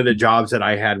 And one of the jobs that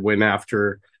I had went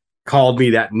after called me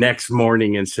that next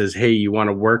morning and says, hey, you want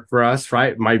to work for us,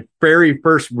 right? My very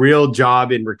first real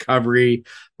job in recovery,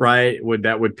 right?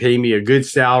 That would pay me a good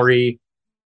salary,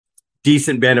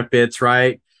 decent benefits,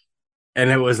 right? And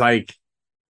it was like,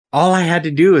 all I had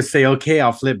to do is say, okay,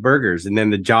 I'll flip burgers. And then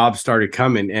the job started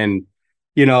coming. And,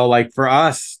 like, for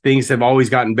us, things have always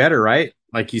gotten better, right?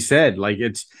 Like you said, like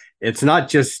it's not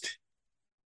just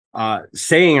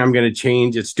saying I'm going to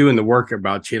change. It's doing the work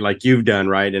about change, like you've done,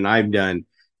 right? And I've done.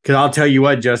 Because I'll tell you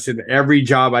what, Justin, every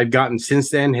job I've gotten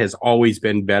since then has always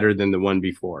been better than the one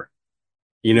before.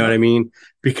 You know what I mean?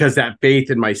 Because that faith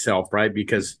in myself, right?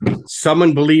 Because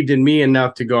someone believed in me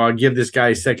enough to go, I'll give this guy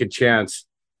a second chance,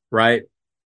 right?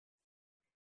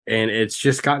 And it's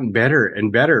just gotten better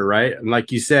and better, right? And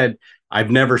like you said,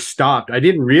 I've never stopped. I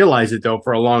didn't realize it, though,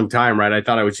 for a long time, right? I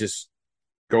thought I was just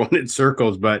going in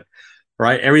circles, but,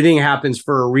 right, everything happens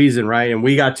for a reason, right? And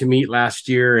we got to meet last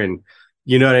year, and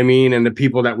you know what I mean? And the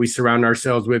people that we surround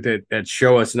ourselves with that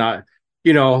show us not,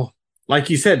 like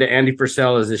you said, the Andy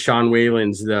Frisellas, the Sean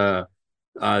Whalens, the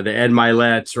Ed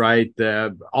Milet's, right?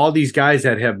 All these guys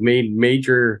that have made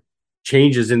major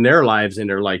changes in their lives and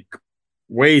are like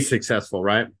way successful,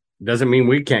 right? Doesn't mean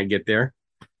we can't get there.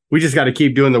 We just got to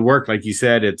keep doing the work, like you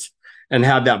said, and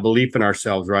have that belief in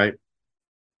ourselves, right?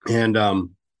 And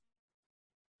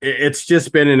it's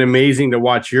just been an amazing to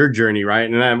watch your journey,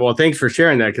 right? And thanks for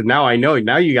sharing that, because now I know.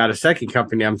 Now you got a second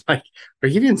company. I'm like,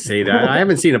 but you didn't say that. I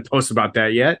haven't seen a post about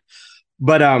that yet.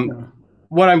 But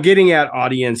what I'm getting at,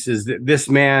 audience, is that this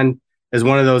man is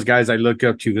one of those guys I look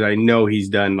up to, because I know he's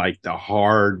done like the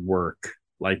hard work,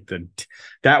 like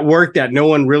that work that no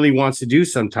one really wants to do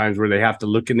sometimes, where they have to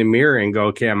look in the mirror and go,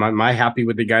 okay, am I happy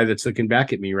with the guy that's looking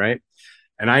back at me, right?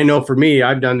 And I know for me,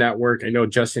 I've done that work. I know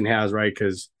Justin has, right?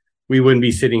 Because we wouldn't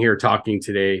be sitting here talking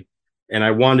today. And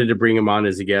I wanted to bring him on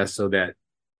as a guest so that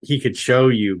he could show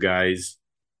you guys,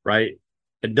 right?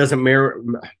 It doesn't matter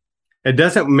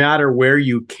where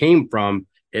you came from.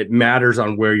 It matters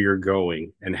on where you're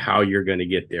going and how you're going to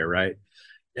get there, right?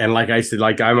 And like I said,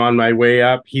 like, I'm on my way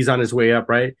up. He's on his way up,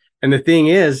 right? And the thing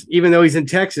is, even though he's in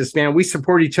Texas, man, we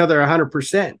support each other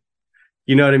 100%.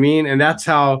 You know what I mean? And that's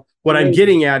how, what I'm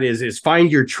getting at is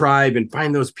find your tribe and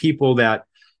find those people that,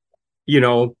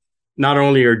 not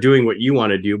only are doing what you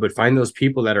want to do, but find those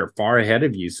people that are far ahead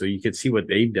of you so you can see what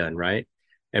they've done, right?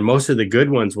 And most of the good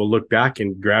ones will look back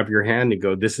and grab your hand and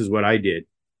go, this is what I did.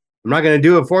 I'm not going to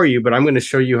do it for you, but I'm going to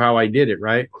show you how I did it,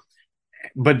 right?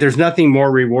 But there's nothing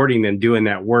more rewarding than doing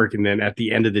that work. And then at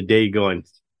the end of the day going,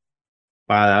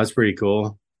 wow, that was pretty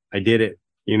cool. I did it.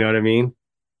 You know what I mean?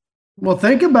 Well,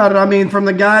 think about it. I mean, from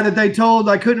the guy that they told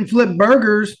I couldn't flip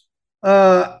burgers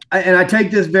and I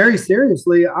take this very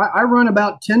seriously. I run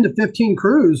about 10 to 15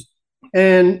 crews,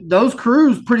 and those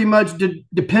crews pretty much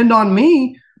depend on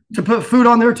me to put food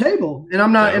on their table. And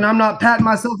I'm not patting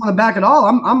myself on the back at all.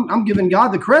 I'm giving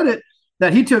God the credit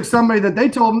that He took somebody that they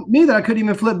told me that I couldn't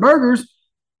even flip burgers.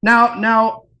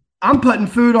 Now I'm putting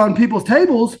food on people's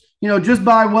tables, just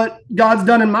by what God's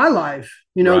done in my life,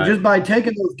 just by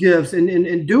taking those gifts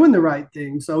and doing the right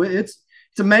thing. So it's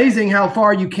amazing how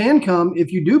far you can come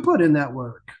if you do put in that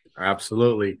work.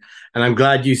 Absolutely. And I'm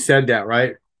glad you said that,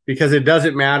 right? Because it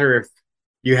doesn't matter if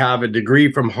you have a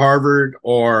degree from Harvard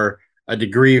or a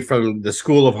degree from the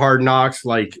School of Hard Knocks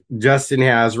like Justin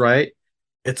has, right?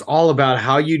 It's all about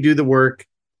how you do the work,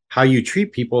 how you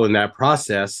treat people in that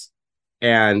process,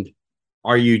 and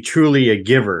are you truly a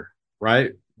giver,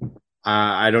 right?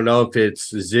 I don't know if it's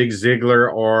Zig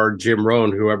Ziglar or Jim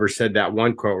Rohn, whoever said that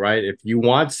one quote, right? If you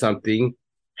want something,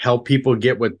 help people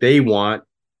get what they want,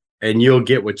 and you'll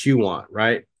get what you want,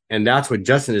 right? And that's what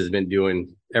Justin has been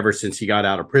doing ever since he got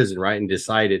out of prison, right? And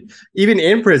decided, even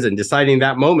in prison, deciding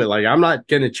that moment, like, I'm not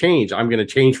going to change. I'm going to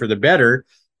change for the better,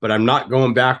 but I'm not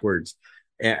going backwards.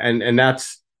 And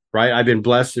that's right. I've been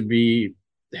blessed to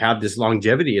have this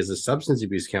longevity as a substance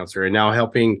abuse counselor, and now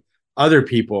helping other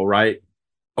people, right,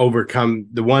 overcome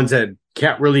the ones that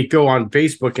can't really go on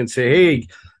Facebook and say, hey,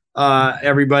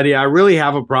 everybody, I really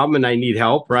have a problem and I need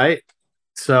help, right?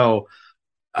 So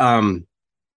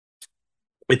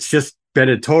it's just been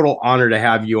a total honor to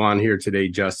have you on here today,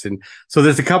 Justin. So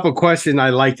there's a couple questions I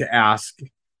like to ask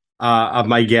of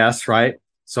my guests, right?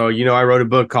 So, I wrote a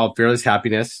book called Fearless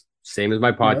Happiness, same as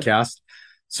my podcast. Yes.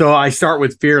 So I start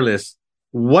with fearless.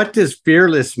 What does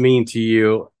fearless mean to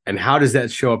you, and how does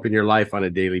that show up in your life on a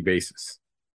daily basis?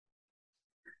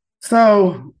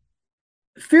 So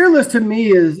fearless to me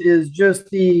is just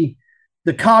the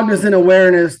cognizant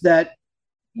awareness that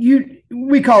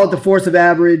we call it the force of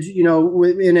average,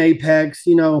 in Apex,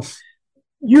 the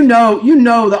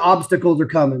obstacles are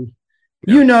coming.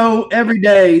 Yeah. Every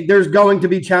day there's going to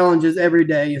be challenges every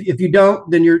day. If you don't,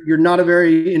 then you're not a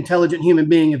very intelligent human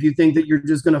being. If you think that you're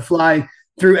just going to fly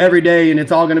through every day and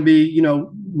it's all going to be,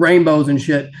 rainbows and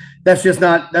shit, that's just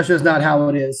not how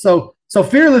it is. So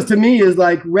fearless to me is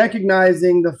like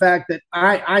recognizing the fact that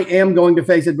I am going to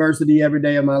face adversity every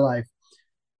day of my life.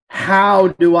 How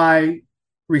do I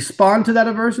respond to that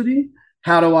adversity?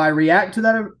 How do I react to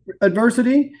that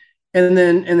adversity? And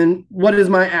then what is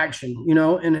my action,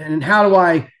 and how do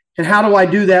I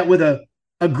do that with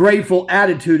a grateful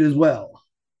attitude as well?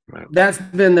 Right. That's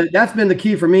been the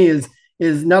key for me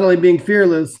is not only being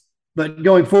fearless, but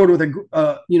going forward with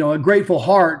a grateful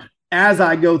heart as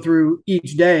I go through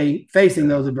each day facing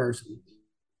those adversities.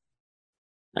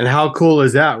 And how cool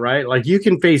is that, right? Like, you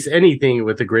can face anything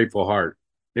with a grateful heart.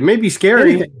 It may be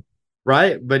scary. Anything.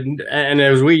 Right. But, and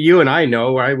as you and I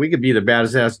know, right, we could be the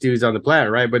baddest ass dudes on the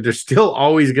planet, right? But there's still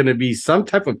always going to be some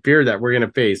type of fear that we're going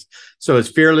to face. So is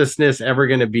fearlessness ever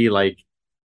going to be like,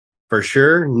 for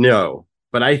sure? No.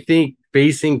 But I think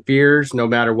facing fears, no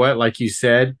matter what, like you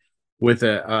said, with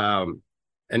an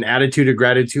attitude of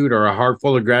gratitude or a heart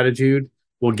full of gratitude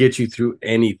will get you through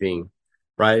anything,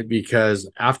 right? Because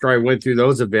after I went through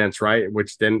those events, right,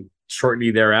 which then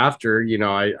shortly thereafter,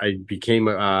 I became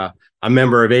a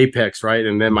member of Apex, right?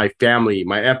 And then my family,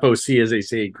 my FOC, as they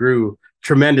say, grew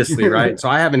tremendously, right? So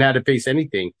I haven't had to face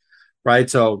anything, right?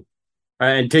 So,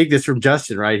 and take this from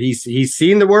Justin, right? He's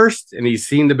seen the worst and he's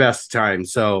seen the best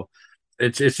times. So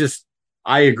it's just,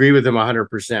 I agree with him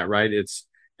 100%, right?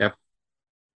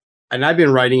 And I've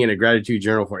been writing in a gratitude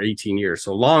journal for 18 years,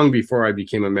 so long before I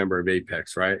became a member of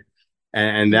Apex, right?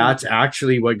 And that's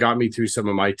actually what got me through some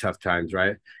of my tough times,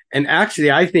 right? And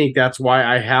actually, I think that's why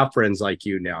I have friends like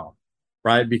you now,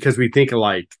 right? Because we think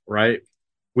alike, right?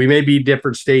 We may be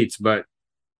different states, but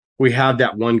we have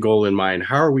that one goal in mind.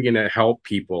 How are we going to help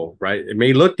people, right? It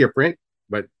may look different,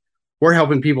 but we're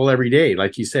helping people every day.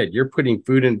 Like you said, you're putting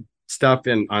food and stuff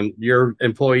on your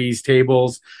employees'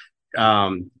 tables.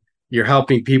 You're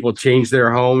helping people change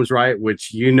their homes, right?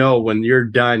 Which, when you're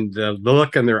done, the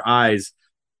look in their eyes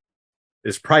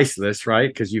is priceless, right?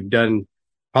 Because you've done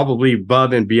probably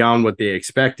above and beyond what they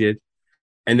expected.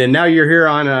 And then now you're here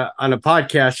on a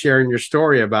podcast sharing your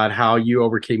story about how you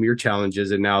overcame your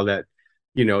challenges. And now that,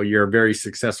 you're a very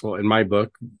successful, in my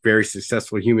book, very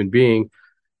successful human being,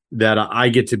 that I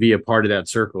get to be a part of that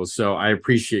circle. So I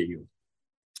appreciate you.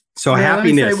 So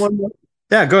happiness.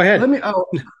 Yeah, go ahead.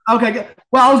 Okay.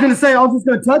 Well, I was just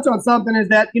going to touch on something is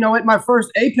that, at my first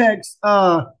Apex,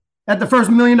 at the first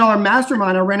 $1 Million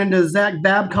Mastermind, I ran into Zach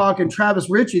Babcock and Travis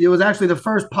Ritchie. It was actually the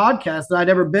first podcast that I'd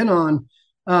ever been on.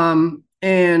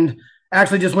 And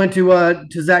actually just went to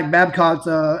Zach Babcock's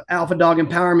Alpha Dog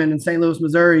Empowerment in St. Louis,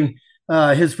 Missouri.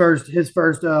 His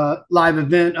first live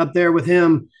event up there with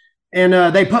him, and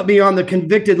they put me on the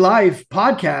Convicted Life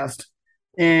podcast.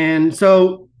 And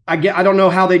so I don't know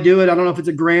how they do it. I don't know if it's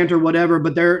a grant or whatever,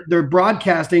 but they're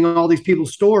broadcasting all these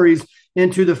people's stories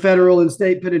into the federal and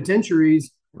state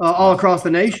penitentiaries all across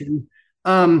the nation.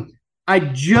 I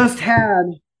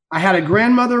had a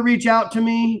grandmother reach out to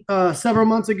me several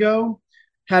months ago.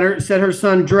 Said her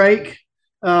son Drake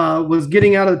was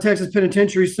getting out of the Texas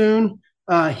penitentiary soon.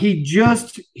 He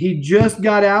just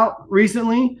got out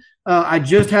recently. I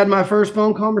just had my first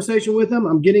phone conversation with him.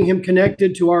 I'm getting him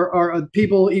connected to our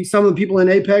people, some of the people in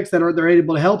Apex they're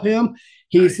able to help him.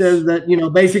 He says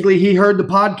that, basically he heard the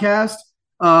podcast.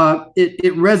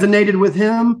 It resonated with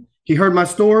him. He heard my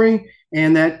story,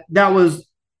 and that was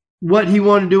what he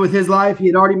wanted to do with his life. He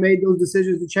had already made those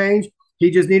decisions to change. He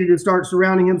just needed to start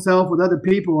surrounding himself with other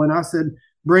people. And I said,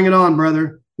 bring it on,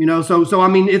 brother. So I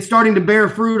mean, it's starting to bear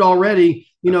fruit already.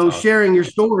 Awesome. Sharing your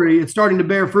story, it's starting to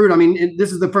bear fruit. I mean,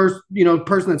 this is the first,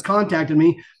 person that's contacted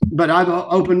me, but I've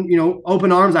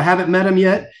open arms. I haven't met him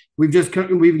yet. We've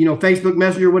Facebook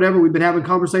Messenger, whatever. We've been having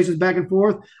conversations back and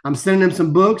forth. I'm sending him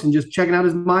some books and just checking out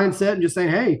his mindset and just saying,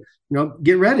 hey,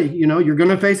 get ready. You're going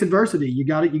to face adversity. You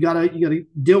got to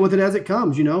deal with it as it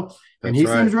comes, and he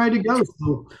seems ready to go.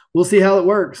 So we'll see how it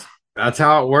works. That's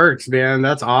how it works, man.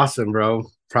 That's awesome, bro.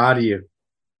 Proud of you.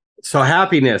 So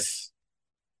happiness,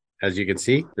 as you can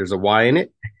see, there's a Y in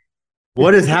it.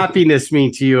 What does happiness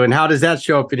mean to you, and how does that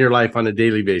show up in your life on a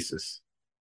daily basis?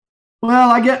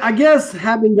 Well, I guess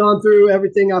having gone through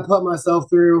everything I put myself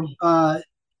through,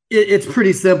 it's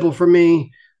pretty simple for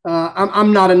me.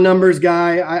 I'm not a numbers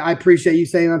guy. I appreciate you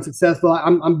saying I'm successful.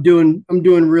 I'm doing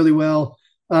really well.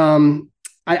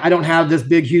 I don't have this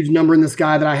big, huge number in the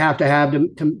sky that I have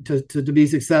to be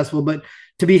successful, but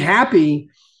to be happy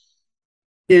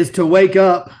is to wake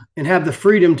up and have the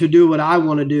freedom to do what I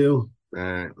want to do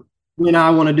when I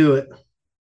want to do it.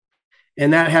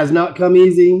 And that has not come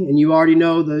easy. And you already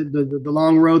know the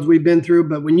long roads we've been through.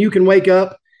 But when you can wake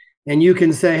up and you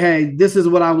can say, hey, this is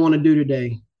what I want to do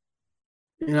today.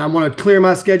 And I want to clear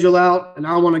my schedule out, and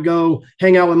I want to go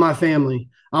hang out with my family.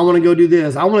 I want to go do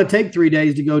this. I want to take 3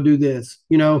 days to go do this.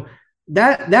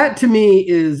 That to me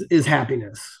is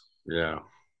happiness. Yeah.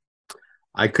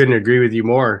 I couldn't agree with you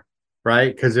more.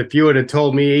 Right? Because if you would have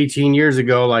told me 18 years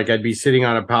ago, like I'd be sitting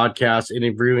on a podcast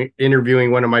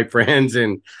interviewing one of my friends,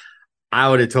 and I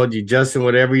would have told you, Justin,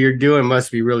 whatever you're doing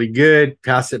must be really good.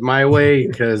 Pass it my way.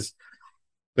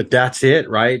 But that's it,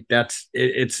 right?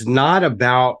 It's not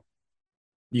about,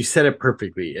 you said it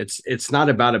perfectly. It's not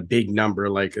about a big number,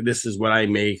 like this is what I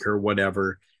make or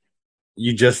whatever.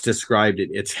 You just described it.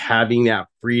 It's having that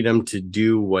freedom to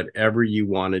do whatever you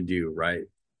want to do, right?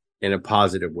 In a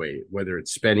positive way, whether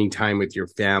it's spending time with your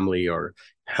family or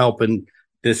helping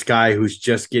this guy who's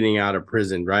just getting out of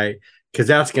prison, right? Because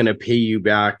that's going to pay you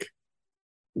back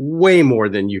way more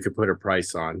than you could put a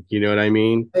price on. You know what I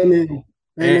mean?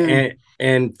 Amen.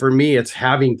 And for me, it's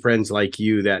having friends like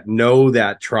you that know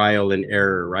that trial and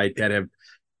error, right? That have,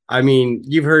 I mean,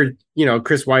 you've heard,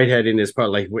 Chris Whitehead in his part,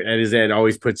 like at his end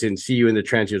always puts in, see you in the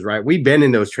trenches, right? We've been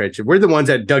in those trenches. We're the ones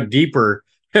that dug deeper,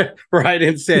 right?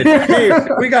 And said, hey,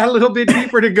 we got a little bit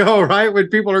deeper to go, right? When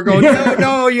people are going,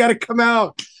 no, you got to come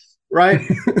out, right?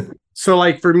 So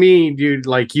like for me, dude,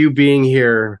 like you being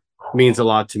here means a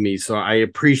lot to me. So I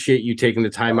appreciate you taking the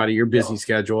time out of your busy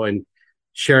schedule and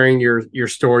sharing your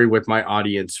story with my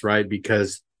audience, right?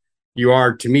 Because you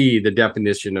are, to me, the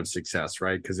definition of success,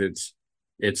 right? Because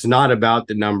it's not about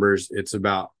the numbers. It's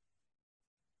about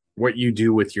what you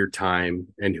do with your time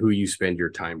and who you spend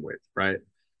your time with, right?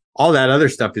 All that other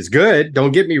stuff is good.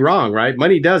 Don't get me wrong, right?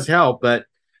 Money does help, but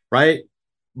right.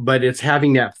 But it's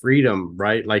having that freedom,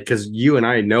 right? Like, because you and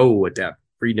I know what that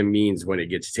freedom means when it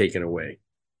gets taken away.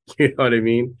 You know what I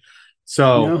mean?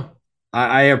 So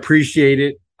I appreciate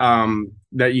it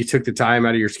that you took the time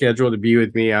out of your schedule to be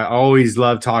with me. I always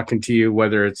love talking to you,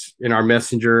 whether it's in our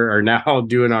messenger or now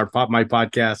doing my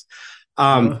podcast.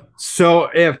 So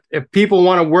if people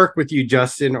want to work with you,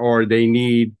 Justin, or they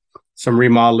need some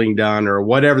remodeling done or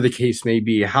whatever the case may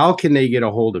be, how can they get a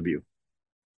hold of you?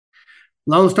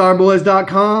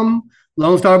 LoneStarBoys.com,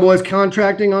 Lone Star Boys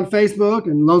Contracting on Facebook,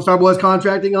 and Lone Star Boys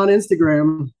Contracting on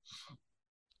Instagram.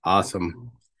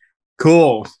 Awesome.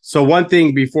 Cool. So one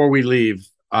thing before we leave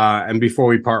and before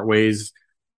we part ways,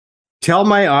 tell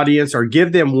my audience or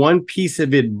give them one piece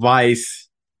of advice,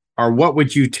 or what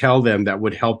would you tell them that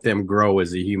would help them grow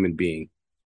as a human being?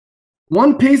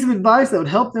 One piece of advice that would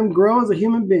help them grow as a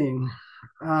human being.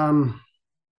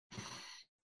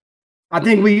 I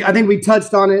think we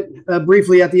touched on it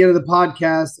briefly at the end of the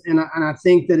podcast, and I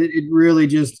think that it really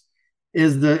just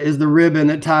is the ribbon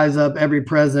that ties up every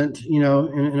present,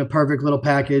 in a perfect little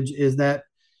package. Is that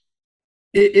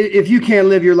if you can't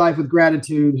live your life with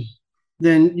gratitude,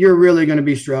 then you're really going to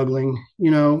be struggling.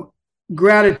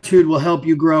 Gratitude will help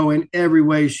you grow in every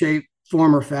way, shape,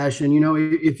 form, or fashion.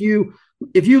 If you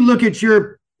look at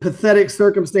your pathetic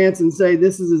circumstance and say,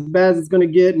 this is as bad as it's going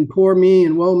to get, and poor me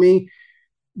and woe me,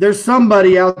 there's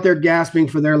somebody out there gasping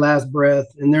for their last breath,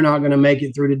 and they're not going to make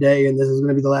it through today. And this is going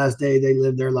to be the last day they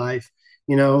live their life,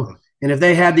 and if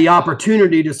they had the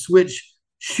opportunity to switch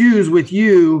shoes with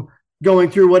you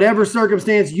going through whatever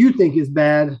circumstance you think is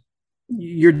bad,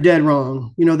 you're dead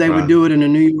wrong. They would do it in a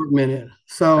New York minute.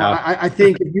 So I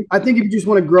think if you just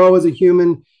want to grow as a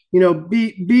human,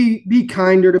 be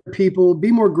kinder to people,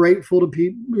 be more grateful to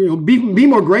people, be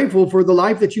more grateful for the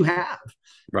life that you have,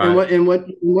 right? And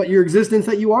what your existence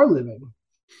that you are living.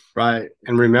 Right.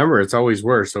 And remember, it's always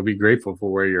worse. So be grateful for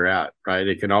where you're at, right?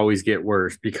 It can always get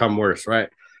worse, become worse, right?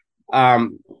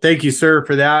 Thank you, sir,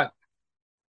 for that.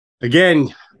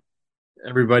 Again,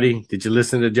 everybody, did you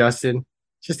listen to Justin?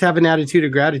 Just have an attitude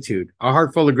of gratitude. A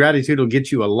heart full of gratitude will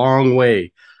get you a long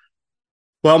way.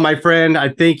 Well, my friend, I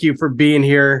thank you for being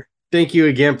here. Thank you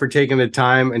again for taking the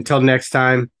time. Until next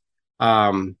time,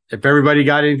 if everybody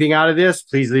got anything out of this,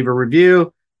 please leave a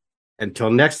review.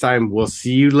 Until next time, we'll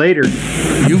see you later.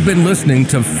 You've been listening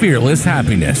to Fearless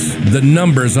Happiness. The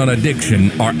numbers on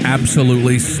addiction are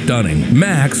absolutely stunning.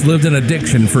 Max lived in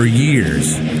addiction for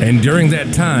years, and during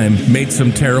that time made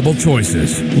some terrible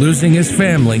choices, losing his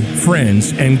family,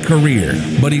 friends, and career.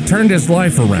 But he turned his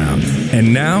life around,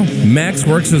 and now Max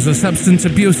works as a substance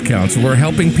abuse counselor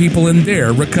helping people in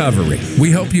their recovery. We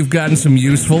hope you've gotten some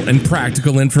useful and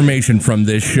practical information from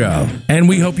this show, and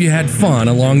we hope you had fun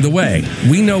along the way.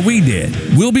 We know we did.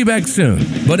 We'll be back soon,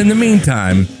 but in the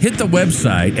meantime, hit the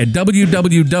website at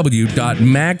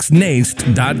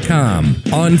www.maxnaist.com,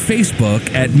 on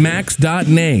Facebook at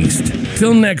max.naist.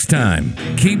 Till next time,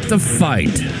 keep the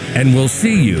fight, and we'll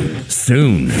see you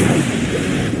soon.